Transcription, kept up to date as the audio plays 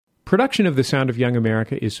Production of The Sound of Young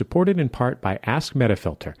America is supported in part by Ask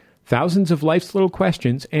Metafilter. Thousands of life's little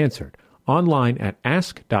questions answered. Online at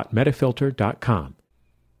ask.metafilter.com.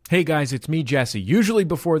 Hey guys, it's me, Jesse. Usually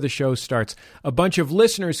before the show starts, a bunch of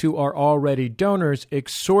listeners who are already donors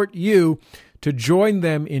exhort you to join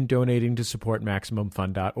them in donating to support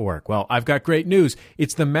MaximumFun.org. Well, I've got great news.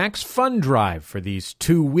 It's the Max Fun Drive for these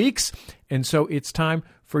 2 weeks, and so it's time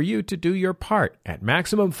for you to do your part at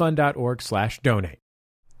MaximumFun.org/donate.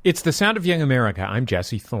 It's The Sound of Young America. I'm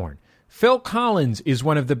Jesse Thorne. Phil Collins is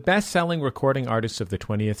one of the best-selling recording artists of the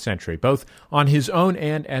 20th century, both on his own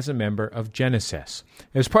and as a member of Genesis.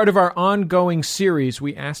 As part of our ongoing series,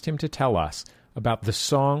 we asked him to tell us about the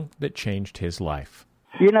song that changed his life.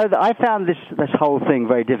 You know, I found this whole thing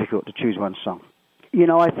very difficult to choose one song. You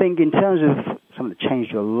know, I think in terms of something that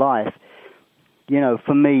changed your life, you know,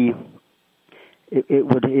 for me, it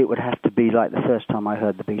would have to be like the first time I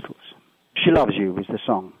heard the Beatles. She Loves You is the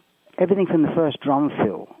song. Everything from the first drum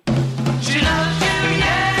fill. She loves you,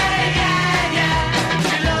 yeah, yeah, yeah.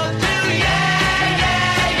 She loves you, yeah,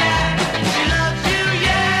 yeah, yeah. She loves you,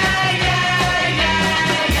 yeah, yeah,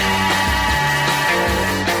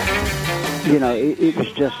 yeah. You know, it was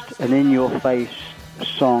just an in-your-face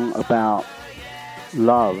song about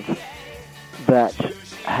love that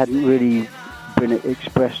hadn't really been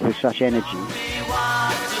expressed with such energy.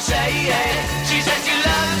 She says she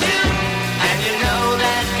loves you, and you know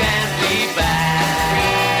that can't be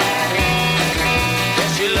bad.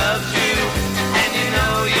 Yes, she loves you, and you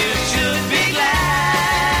know you should be glad.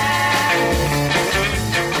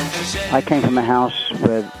 I came from a house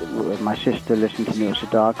where my sister listened to Neil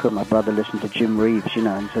Sedaka, my brother listened to Jim Reeves, you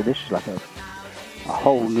know, and so this is like a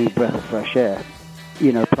whole new breath of fresh air.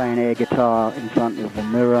 You know, playing air guitar in front of the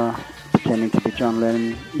mirror, pretending to be John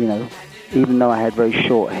Lennon, you know. Even though I had very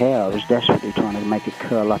short hair, I was desperately trying to make it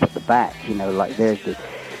curl up at the back, you know, like it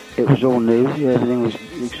was all new, everything was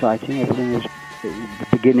exciting, everything was the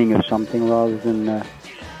beginning of something rather than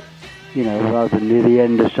near the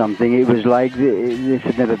end of something. It was like this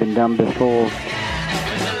had never been done before. With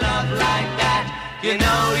a love like that, you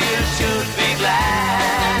know you should be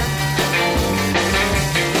glad.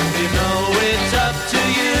 You know it's up to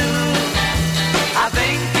you. I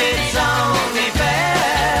think it's only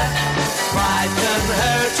fair. Frighten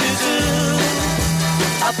her to do.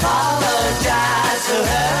 Apologize to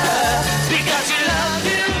her because she loves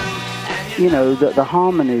you. You know, the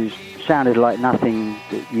harmonies sounded like nothing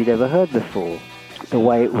that you'd ever heard before. The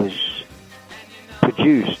way it was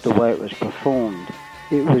produced, the way it was performed,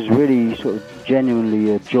 it was really sort of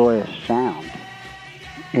genuinely a joyous sound.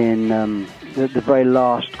 In the very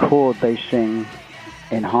last chord they sing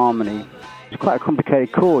in harmony, it's quite a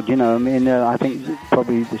complicated chord, you know. I mean, I think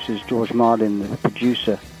probably this is George Martin, the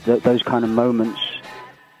producer, that those kind of moments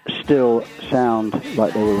still sound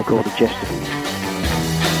like they were recorded yesterday.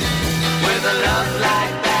 With a love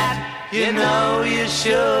like that, you know you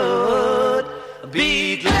should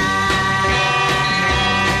be glad.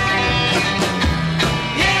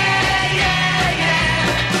 Yeah, yeah, yeah.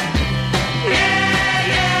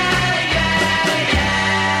 Yeah, yeah, yeah, yeah.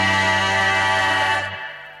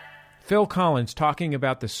 Phil Collins talking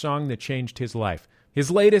about the song that changed his life.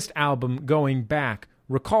 His latest album, Going Back,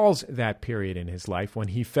 recalls that period in his life when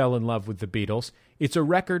he fell in love with the Beatles. It's a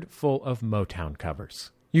record full of Motown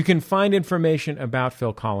covers. You can find information about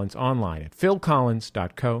Phil Collins online at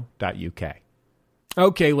philcollins.co.uk.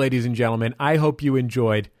 Okay, ladies and gentlemen, I hope you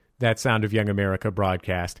enjoyed that Sound of Young America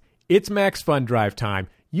broadcast. It's Max Fun Drive time.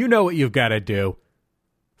 You know what you've got to do.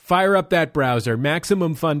 Fire up that browser,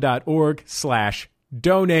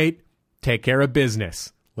 MaximumFun.org/donate. Take care of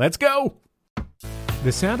business. Let's go!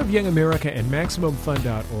 The Sound of Young America and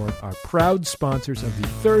MaximumFun.org are proud sponsors of the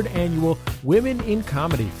 3rd Annual Women in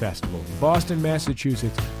Comedy Festival in Boston,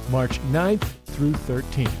 Massachusetts, March 9th through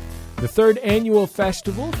 13th. The 3rd Annual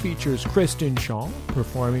Festival features Kristen Shaw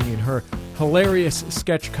performing in her hilarious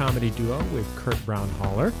sketch comedy duo with Kurt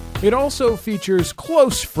Brownholler. It also features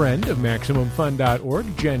close friend of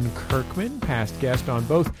MaximumFun.org, Jen Kirkman, past guest on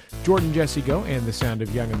both Jordan Jesse Go and The Sound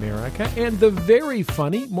of Young America, and the very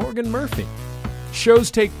funny Morgan Murphy.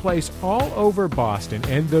 Shows take place all over Boston,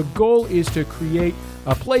 and the goal is to create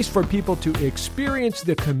a place for people to experience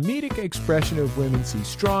the comedic expression of women, see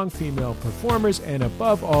strong female performers, and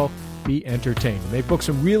above all, be entertained. They book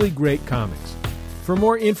some really great comics. For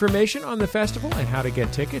more information on the festival and how to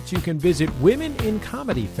get tickets, you can visit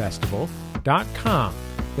womenincomedyfestival.com.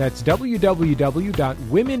 That's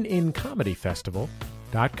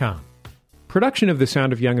www.womenincomedyfestival.com. Production of The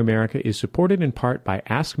Sound of Young America is supported in part by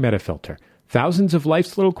Ask Metafilter. Thousands of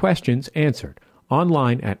life's little questions answered.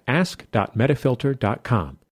 Online at ask.metafilter.com.